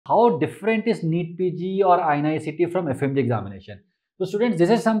how different is NEET PG or INI-CET from FMG examination? So students, this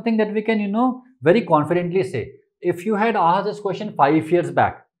is something that we can, very confidently say. If you had asked this question 5 years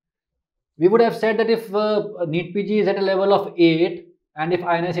back, we would have said that if NEET PG is at a level of 8 and if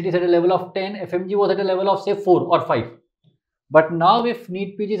INI-CET is at a level of 10, FMG was at a level of say 4 or 5. But now if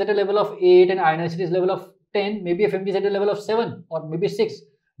NEET PG is at a level of 8 and INI-CET is level of 10, maybe FMG is at a level of 7 or maybe 6,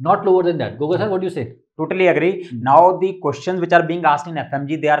 not lower than that. Goga sir, what do you say? Totally agree. Now the questions which are being asked in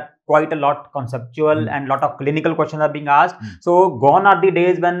FMG, they are quite a lot conceptual and lot of clinical questions are being asked. So gone are the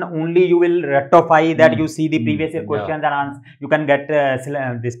days when only you will rectify that you see the previous year questions and answer, you can get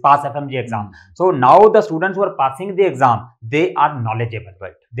this pass FMG exam. So now the students who are passing the exam, they are knowledgeable.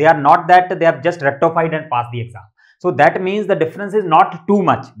 Right? They are not that they have just rectified and passed the exam. So that means the difference is not too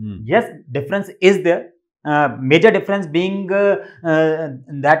much. Yes, difference is there. Major difference being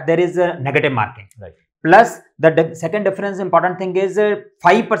that there is a negative marking. Right. Plus the second difference, important thing is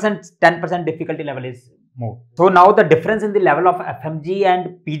 5%, 10% difficulty level is more. So now the difference in the level of FMG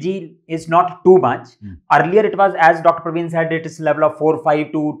and PG is not too much. Earlier it was, as Dr. Praveen said, it is level of 4,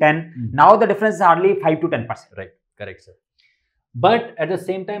 5 to 10. Now the difference is hardly 5 to 10%. Right, correct sir. But at the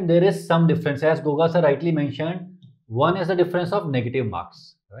same time there is some difference, as Goga sir rightly mentioned. One is the difference of negative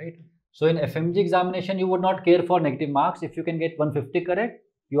marks, right? So in FMG examination, you would not care for negative marks. If you can get 150 correct,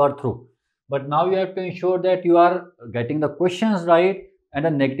 you are through. But now you have to ensure that you are getting the questions right and the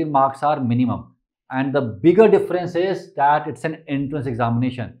negative marks are minimum. And the bigger difference is that it's an entrance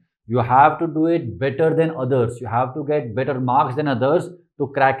examination. You have to do it better than others. You have to get better marks than others to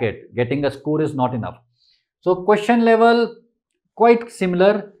crack it. Getting a score is not enough. So question level, quite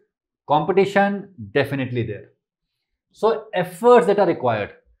similar. Competition, definitely there. So efforts that are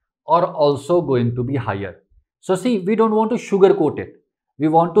required are also going to be higher. So see, we don't want to sugarcoat it. We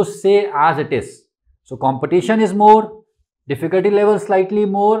want to say as it is. So competition is more, difficulty level slightly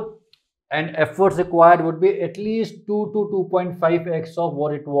more, and efforts required would be at least 2 to 2.5x of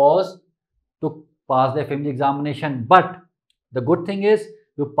what it was to pass the FMG examination. But the good thing is,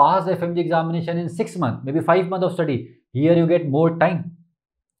 you pass the FMG examination in 6 months, maybe 5 months of study. Here you get more time.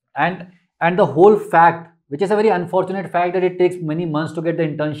 And the whole fact, which is a very unfortunate fact, that it takes many months to get the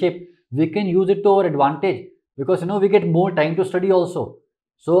internship, we can use it to our advantage because we get more time to study also.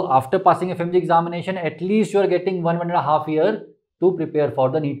 So after passing FMG examination, at least you are getting 1.5 years to prepare for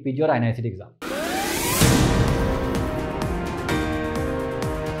the NEET PG or INI-CET exam.